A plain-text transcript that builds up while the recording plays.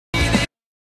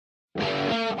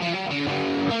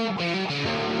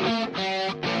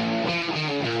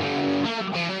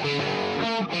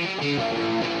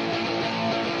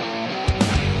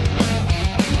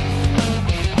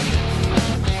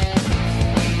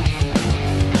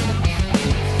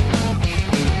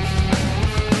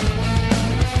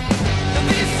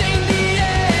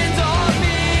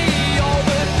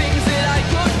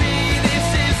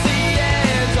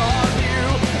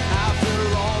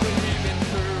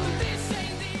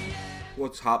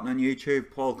What's happening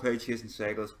YouTube? Paul Cloud Chasing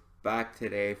Cyclist back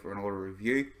today for another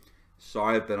review.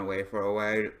 Sorry I've been away for a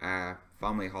while,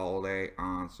 family holiday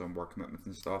and some work commitments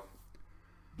and stuff.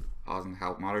 Hasn't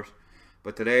helped matters.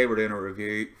 But today we're doing a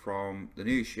review from the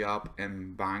new shop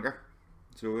in Bangor.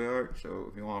 So we are, so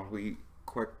if you want a wee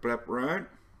quick blip around.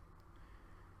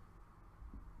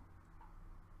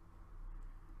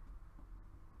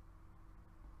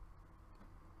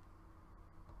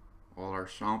 All our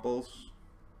samples.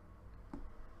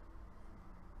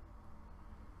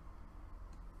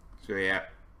 So yeah,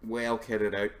 well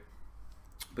kitted out.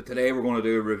 But today we're going to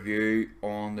do a review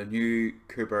on the new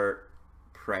Koopor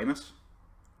Primus.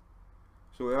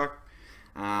 So we are.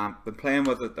 Been playing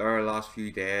with it there the last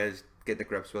few days, get the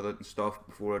grips with it and stuff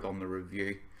before I done the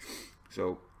review.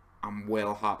 So I'm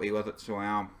well happy with it. So I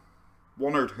am.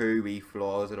 One or two wee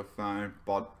flaws that I've found,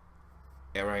 but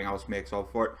everything else makes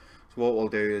up for it. So what we'll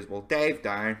do is we'll dive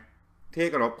down,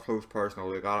 take it up close personal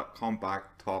look at it, come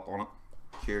back, talk on it.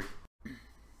 Cheers.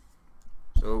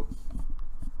 So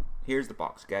here's the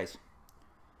box, guys.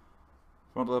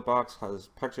 Front of the box has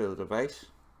a picture of the device.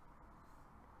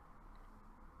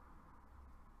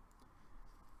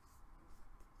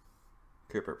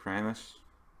 Koopor Primus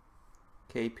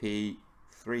KP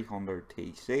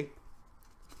 300TC.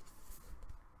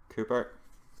 Koopor,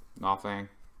 nothing.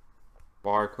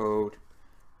 Barcode,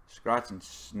 scratch and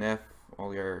sniff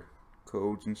all your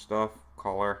codes and stuff,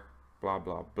 color, blah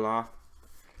blah blah.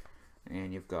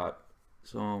 And you've got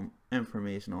some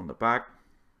information on the back,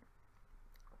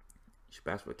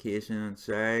 specification,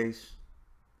 size,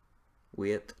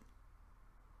 weight,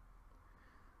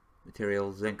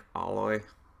 material zinc alloy,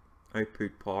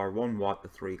 output power 1 watt to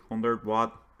 300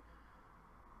 watt,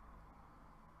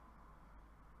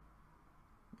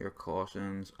 your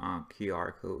cautions and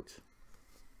QR codes.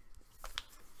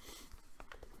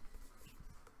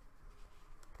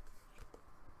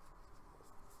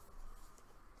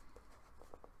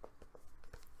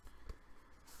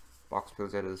 Box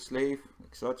pulls out of the sleeve,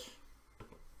 like such.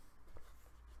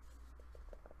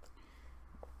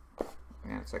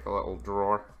 And it's like a little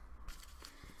drawer.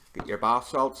 Get your bath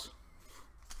salts.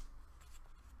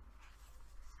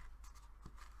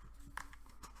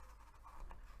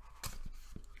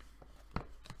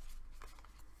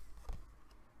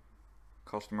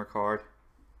 Customer card.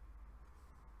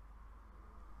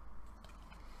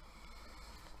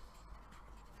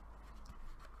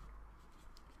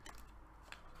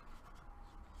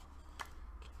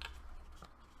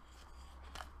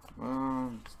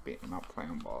 Just beating up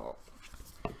playing ball.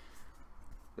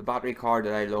 The battery card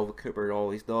that I love, Koopor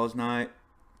always does now.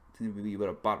 Seems to be a bit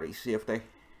of battery safety.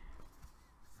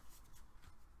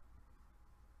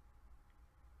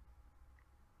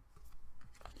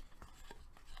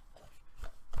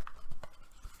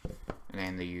 And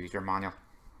then the user manual.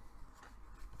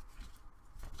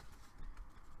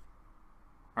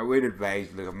 I would advise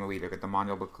looking a wee look at the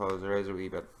manual because there is a wee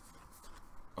bit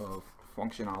of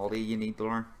functionality you need to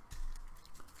learn.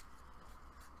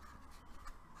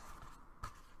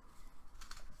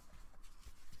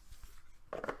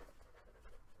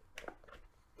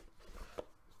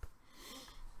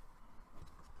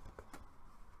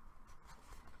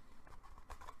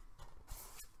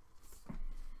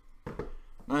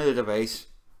 Now the device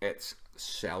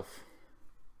itself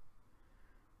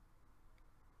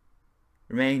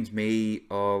reminds me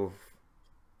of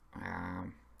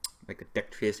like a Dick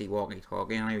Tracy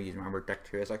walkie-talkie. I know you remember Dick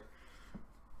Tracy,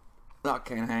 that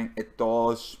kind of thing. It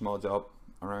does smudge up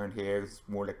around here. It's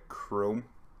more like chrome,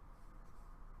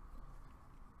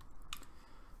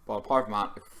 but apart from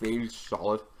that, it feels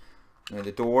solid. Now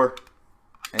the door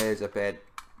is a bit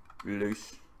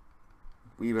loose,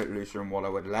 a wee bit looser than what I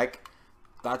would like.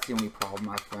 That's the only problem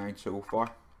I've found so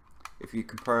far. If you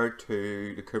compare it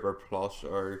to the Koopor Plus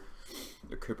or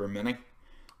the Koopor Mini,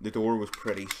 the door was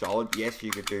pretty solid. Yes, you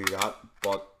could do that,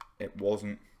 but it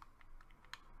wasn't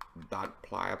that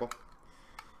pliable.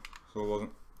 So it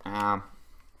wasn't.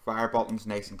 Fire buttons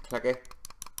nice and clicky.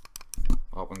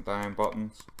 Up and down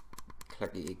buttons,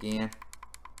 clicky again.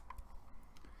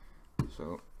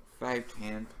 So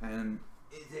 510 pin.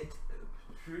 Is it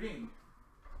shooting?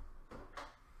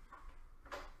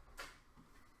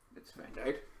 Let's find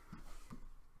out.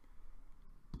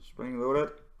 Spring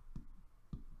loaded.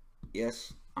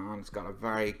 Yes, and it's got a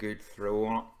very good throw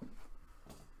on it.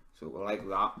 So we like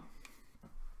that.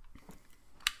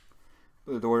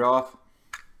 Put the door off.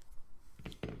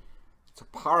 It's a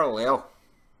parallel,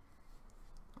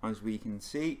 as we can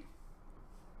see.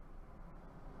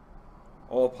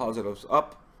 All positives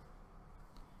up.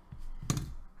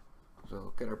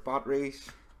 So get our batteries.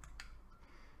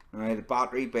 Now the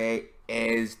battery bay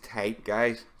is tight,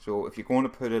 guys, so if you're going to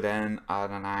put it in at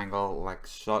an angle like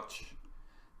such,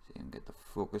 see if I can get the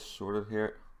focus sorted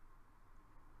here.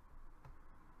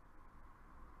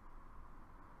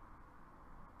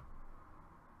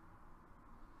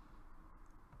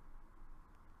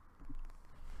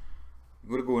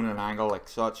 You're going to go in an angle like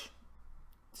such,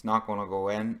 it's not going to go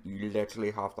in. You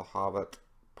literally have to have it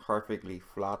perfectly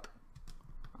flat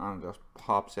and it just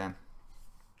pops in.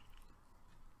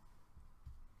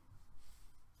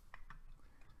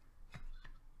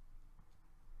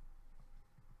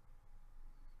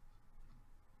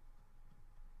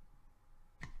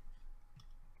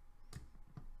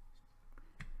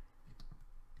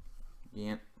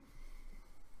 Yeah.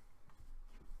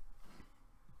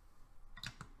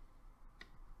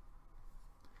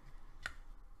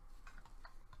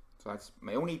 So that's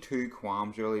my only two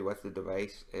qualms really with the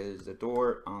device, is the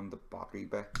door and the battery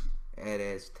bay. It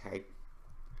is tight.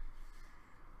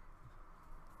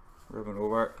 Ribbon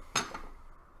over.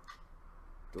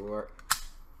 Door.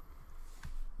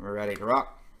 We're ready to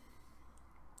rock.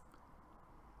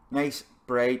 Nice,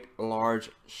 bright, large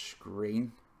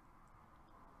screen.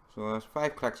 So there's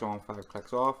 5 clicks on, 5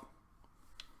 clicks off.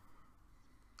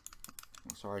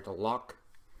 Sorry, to lock.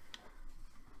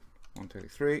 1, 2,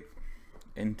 3.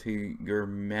 Into your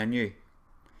menu,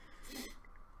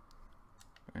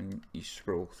 and you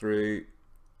scroll through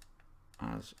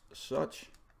as such.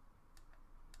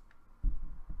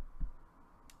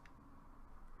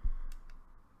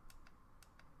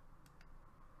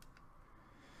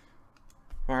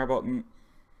 Power button,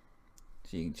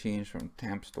 so you can change from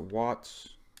temps to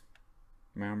watts,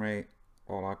 memory,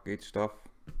 all that good stuff.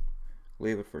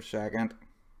 Leave it for a second.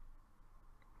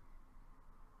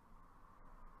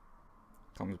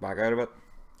 Comes back out of it.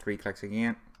 3 clicks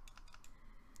again.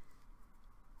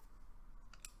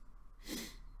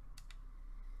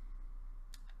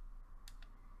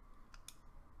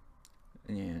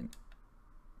 And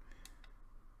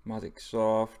magic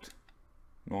soft,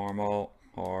 normal,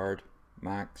 hard,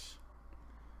 max.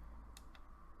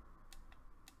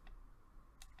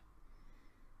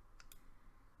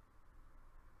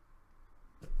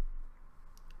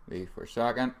 Leave for a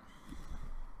second.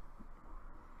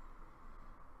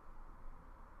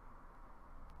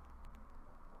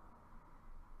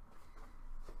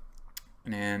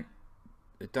 And then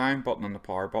the down button and the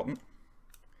power button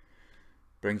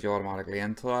brings you automatically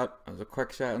into that as a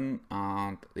quick setting,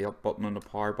 and the up button and the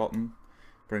power button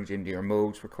brings you into your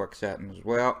modes for quick setting as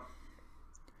well.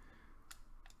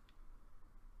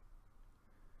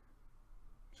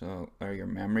 So there are your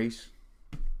memories.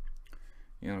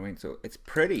 You know what I mean? So it's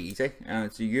pretty easy, and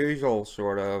it's the usual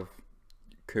sort of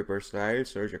Koopor style.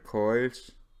 So there's your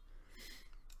coils.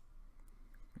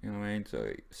 You know what I mean?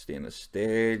 So stainless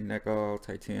steel, nickel,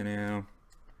 titanium,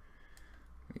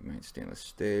 stainless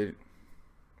steel.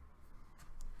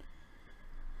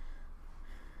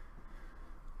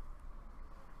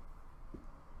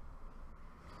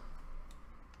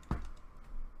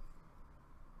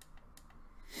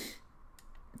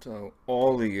 So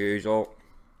all the usual.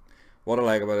 What I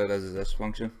like about it is this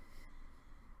function.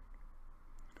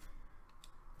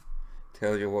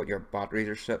 Tells you what your batteries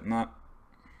are sitting at.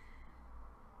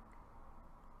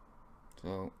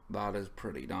 So that is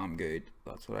pretty damn good.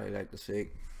 That's what I like to see.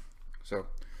 So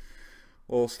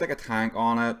we'll stick a tank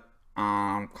on it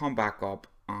and come back up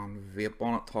and vape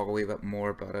on it, talk a wee bit more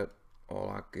about it,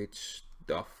 all that good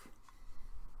stuff.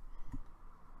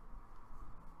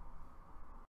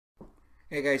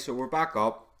 Hey guys, so we're back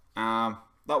up.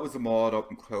 That was the mod up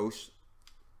and close.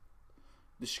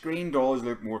 The screen does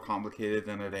look more complicated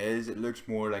than it is. It looks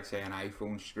more like, say, an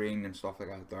iPhone screen and stuff like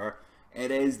that there. It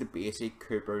is the basic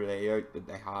Koopor layout that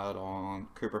they had on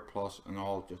Koopor Plus and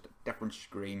all, just a different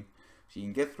screen. So you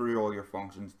can get through all your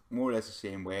functions more or less the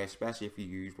same way, especially if you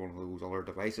use one of those other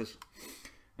devices.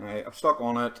 I've stuck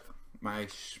on it my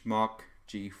Smock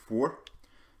G4,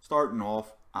 starting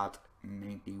off at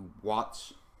 90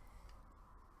 watts.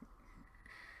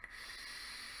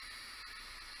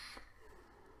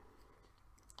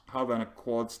 Having a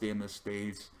quad stainless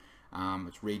steels,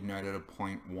 it's reading out at a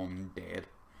 0.1 dead.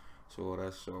 So it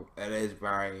is. So it is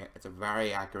it's a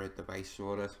very accurate device.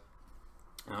 So it is.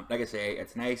 Like I say,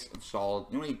 it's nice and solid.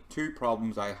 The only two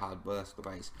problems I had with this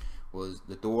device was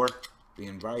the door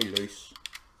being very loose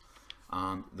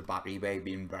and the battery bay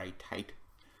being very tight.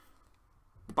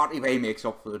 The battery bay makes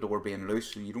up for the door being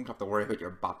loose, so you don't have to worry about your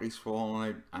batteries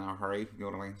falling out in a hurry.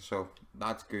 You know what I mean? So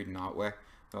that's good in that way.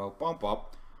 So bump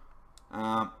up.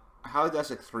 I had this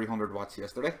at 300 watts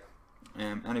yesterday.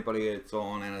 Anybody that's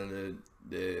on any of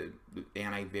the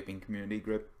NI vaping community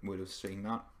group would have seen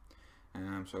that.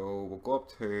 So we'll go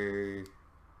up to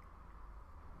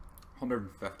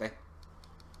 150.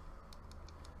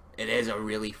 It is a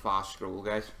really fast scroll,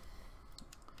 guys.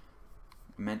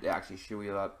 I meant to actually show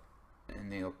you that in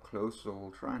the up close, so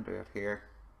we'll try and do it here.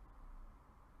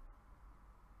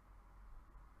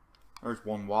 There's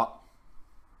 1 watt.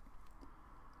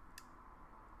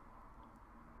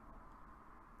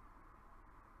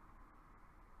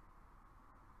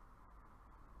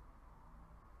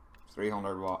 It's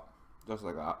 300 watt, just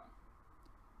like that.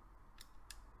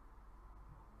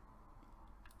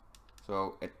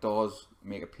 So it does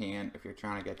make a pain if you're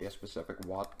trying to get the specific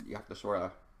watt. You have to sort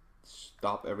of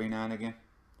stop every now and again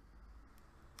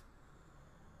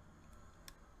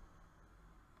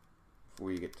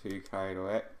before you get too carried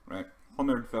away. Right,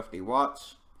 150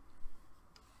 watts.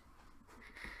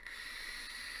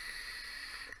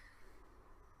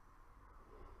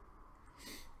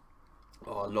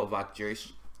 Oh, I love that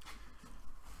juice.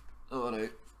 Oh no,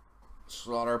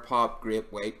 Slaughter Pop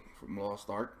Grape White from Lost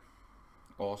Art.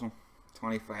 Awesome.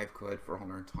 25 quid for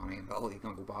 120 ml. You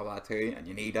can't go buy that too, and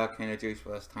you need that kind of juice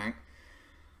for this tank.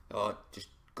 It just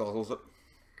guzzles it.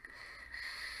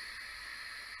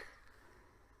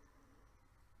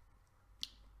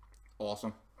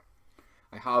 Awesome.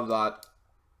 I have that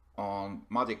on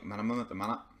Magic Minimum at the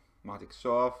minute, Magic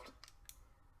Soft,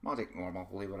 Magic Normal,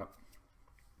 we'll leave it up.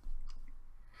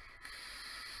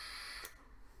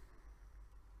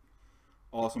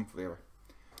 Awesome flavour.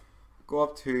 Go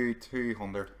up to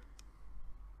 200.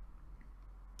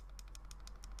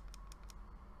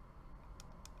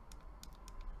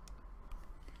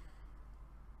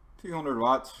 200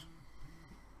 watts.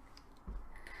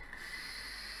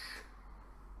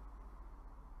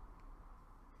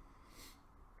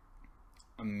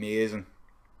 Amazing.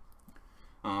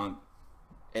 And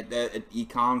you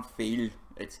can feel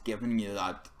it's giving you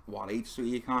that wattage, so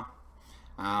you can.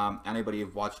 Anybody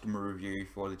who've watched my review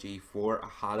for the G4, I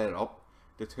had it up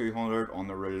to 200 on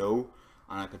the reload,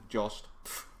 and I could just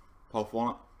puff on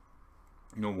it,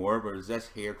 no more. Whereas this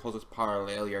here, because it's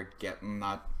parallel, you're getting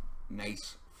that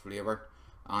nice flavour,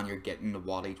 and you're getting the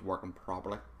wattage working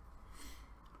properly.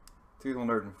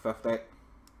 250.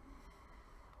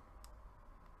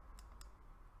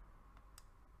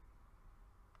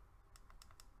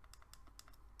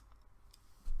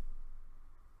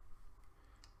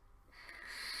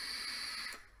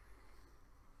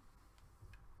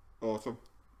 Awesome.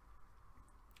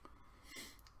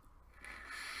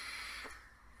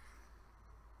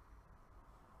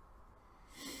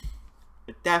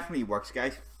 It definitely works,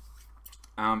 guys.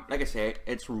 Like I say,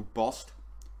 it's robust.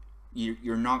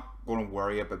 You're not going to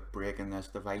worry about breaking this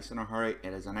device in a hurry.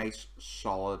 It is a nice,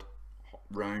 solid,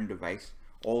 round device.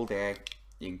 All day,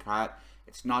 you can carry it.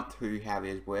 It's not too heavy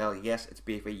as well. Yes, it's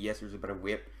beefy. Yes, there's a bit of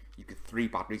weight. You get 3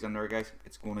 batteries in there, guys.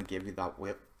 It's going to give you that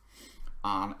weight.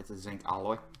 And it's a zinc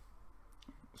alloy.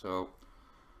 So,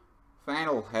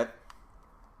 final hit,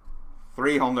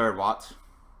 300 watts.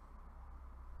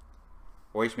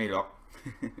 Wish me luck.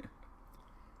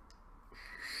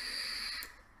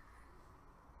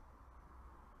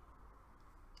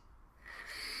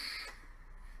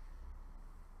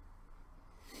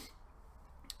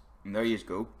 And there you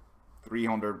go,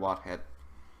 300 watt hit.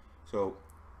 So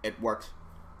it works.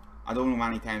 I don't know how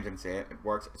many times I can say it. It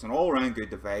works. It's an all-round good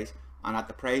device, and at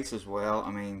the price as well.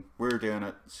 I mean, we're doing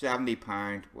it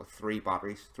 £70 with 3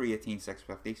 batteries, 3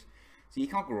 18650s. So you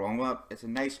can't go wrong with it. It's a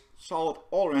nice, solid,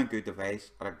 all-round good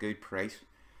device at a good price.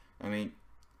 I mean,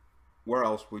 where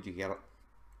else would you get it?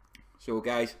 So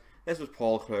guys, this was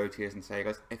Paul Cloud Chasing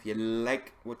Cyclist. If you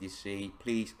like what you see,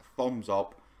 please thumbs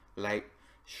up, like,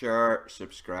 share,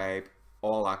 subscribe,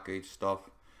 all that good stuff.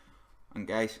 And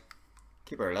guys,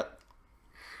 keep her lit.